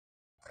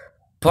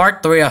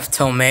Part 3 of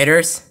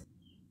Tomatoes.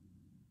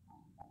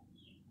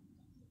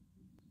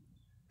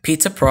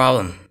 Pizza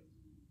problem.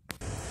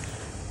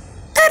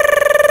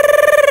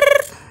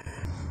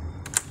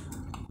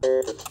 Hey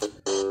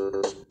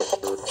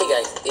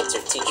guys, it's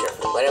your teacher,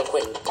 but I'm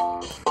Quinn.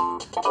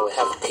 And we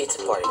have a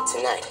pizza party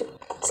tonight.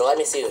 So let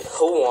me see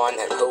who won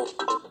and who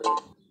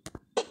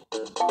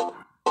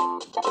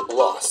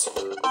lost.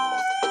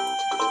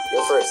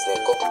 You're first,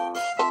 Nickel.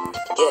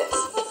 Yes.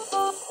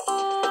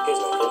 Here's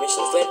my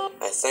permission slip.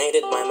 I signed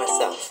it by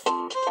myself.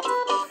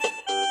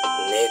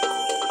 Nickel.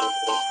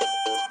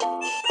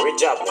 Great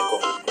job,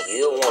 Nickel.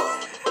 You won.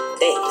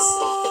 Thanks.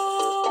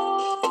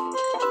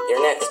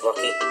 You're next,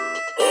 Lucky.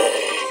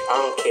 I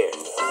don't care.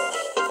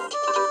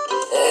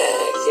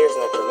 Here's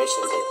my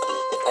permission slip.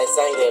 I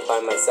signed it by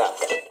myself.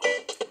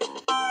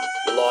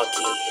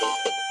 Lucky.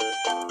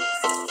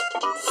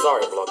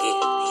 Sorry, Lucky.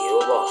 You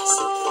lost.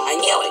 I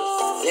knew it.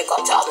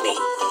 Nickel told me.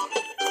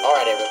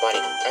 Alright, everybody.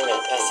 I'm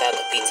gonna pass out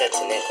the pizza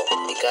to Nickel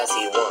because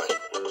he won.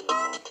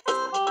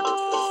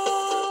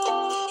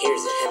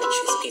 Here's a ham and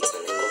cheese pizza,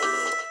 Nickel.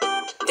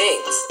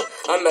 Thanks.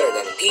 I'm better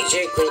than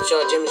PJ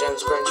Crenshaw, Jim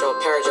James Crenshaw,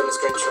 Parajamis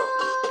Crenshaw.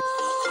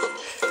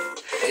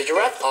 Did you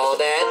rap all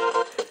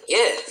that?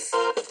 Yes.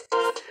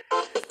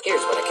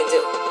 Here's what I can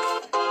do.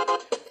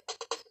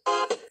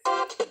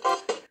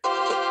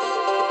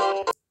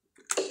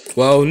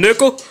 Well,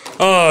 Nickel,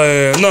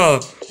 I am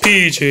not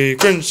PJ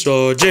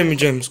Crenshaw, Jimmy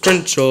James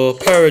Crenshaw,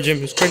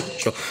 Parajamis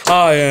Crenshaw.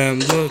 I am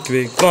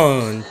Ludwig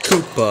von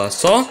Koopa,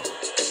 so?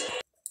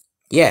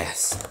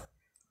 Yes.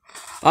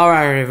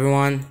 Alright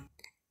everyone,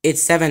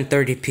 it's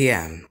 7:30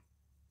 p.m.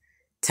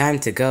 Time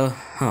to go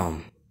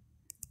home.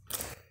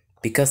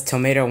 Because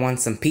Tomato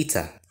wants some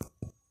pizza.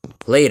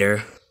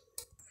 Later.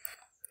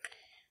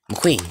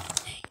 McQueen,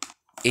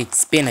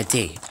 it's been a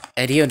day,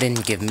 and you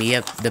didn't give me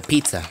the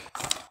pizza.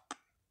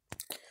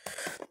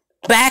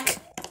 Back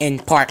in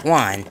part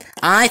 1,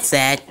 I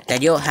said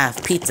that you'll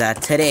have pizza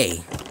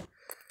today.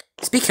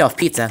 Speaking of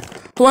pizza,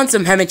 who wants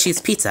some ham and cheese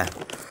pizza?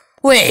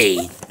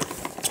 Wait!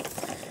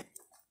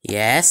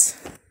 Yes?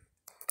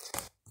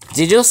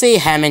 Did you say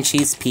ham and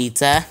cheese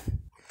pizza?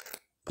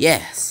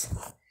 Yes.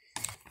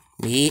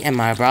 Me and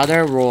my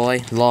brother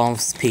Roy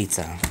loves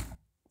pizza.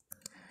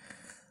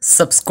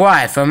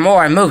 Subscribe for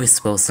more movie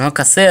spoofs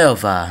from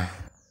Silva.